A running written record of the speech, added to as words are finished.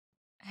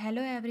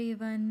Hello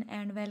everyone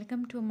and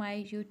welcome to my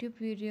YouTube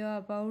video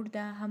about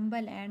the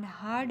humble and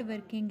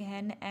hard-working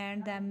hen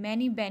and the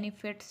many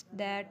benefits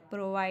that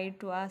provide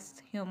to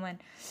us human.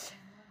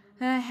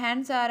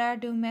 Hens are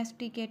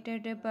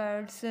domesticated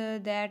birds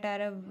that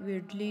are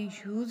widely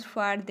used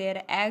for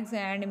their eggs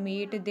and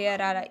meat. They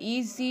are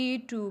easy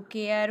to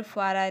care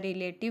for, are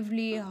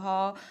relatively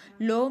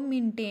low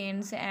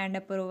maintenance,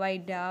 and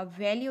provide a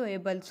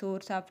valuable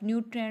source of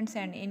nutrients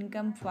and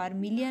income for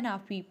millions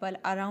of people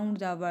around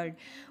the world.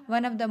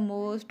 One of the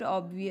most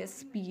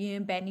obvious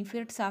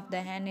benefits of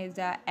the hen is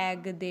the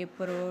egg they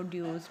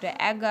produce.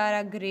 The egg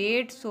are a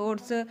great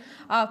source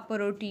of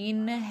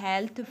protein,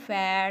 health,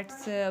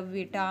 fats,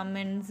 vitamins,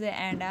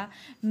 and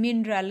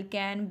mineral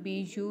can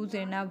be used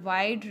in a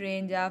wide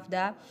range of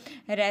the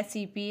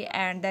recipe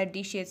and the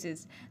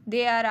dishes.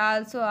 They are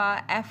also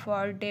a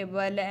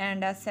affordable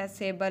and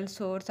accessible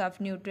source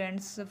of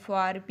nutrients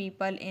for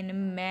people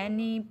in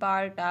many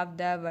parts of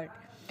the world.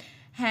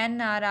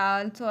 Hen are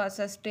also a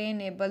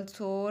sustainable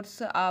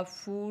source of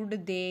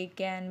food. They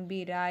can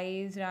be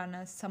raised on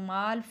a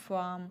small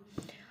farm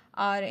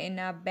or in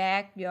a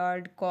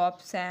backyard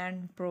crops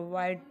and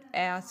provide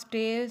a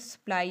steady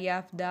supply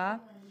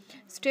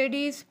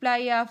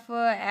of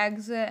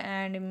eggs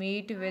and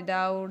meat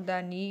without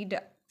the need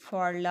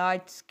for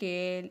large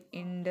scale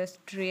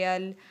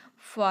industrial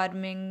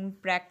farming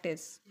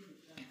practice,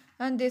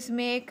 and this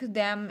makes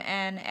them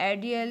an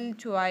ideal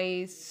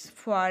choice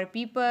for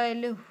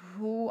people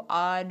who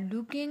are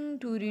looking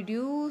to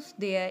reduce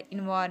their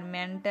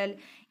environmental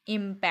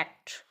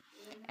impact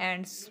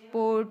and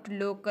support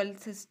local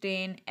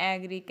sustained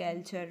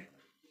agriculture.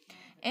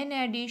 In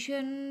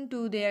addition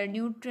to their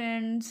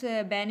nutrients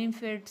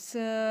benefits,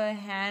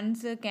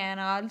 hens can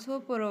also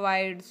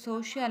provide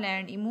social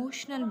and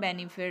emotional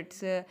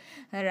benefits.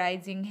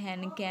 Raising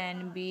hen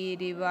can be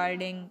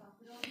rewarding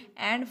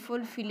and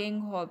fulfilling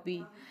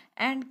hobby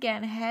and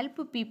can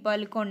help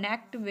people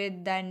connect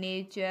with the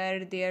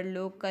nature, their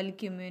local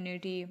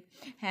community.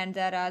 Hens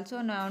are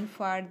also known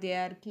for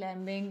their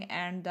climbing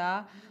and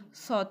the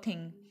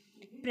soothing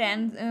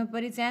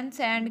presence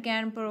and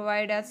can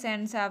provide a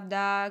sense of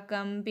the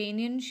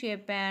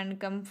companionship and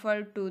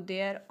comfort to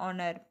their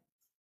owner.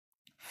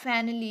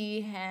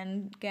 Finally,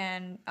 hand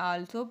can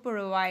also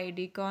provide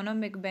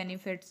economic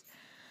benefits.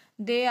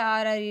 They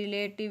are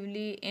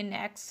relatively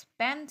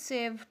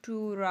inexpensive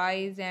to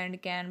raise and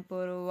can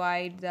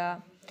provide the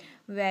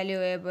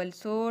valuable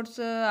source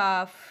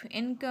of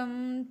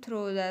income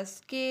through the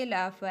scale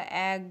of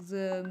eggs,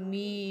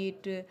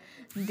 meat,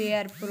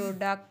 their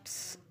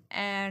products,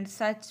 and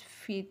such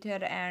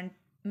feature and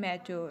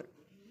mature.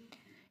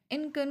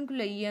 In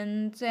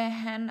conclusion,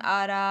 hen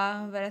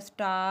are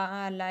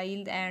versatile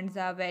and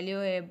the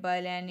valuable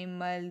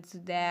animals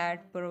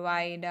that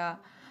provide a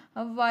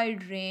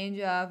wide range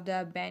of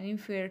the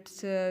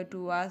benefits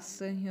to us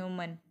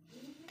human.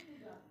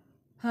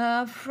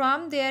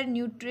 From their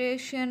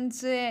nutrition,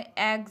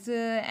 eggs,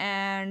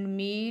 and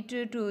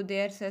meat to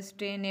their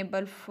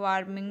sustainable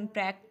farming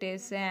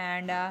practice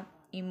and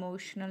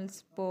emotional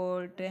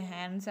support,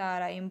 hens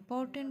are an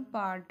important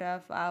part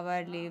of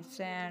our lives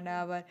and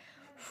our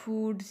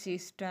food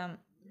system.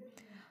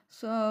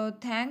 So,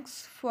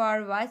 thanks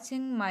for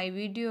watching my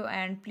video,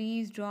 and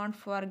please don't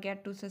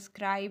forget to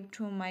subscribe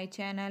to my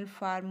channel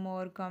for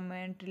more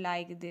comment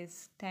like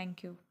this.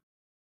 Thank you.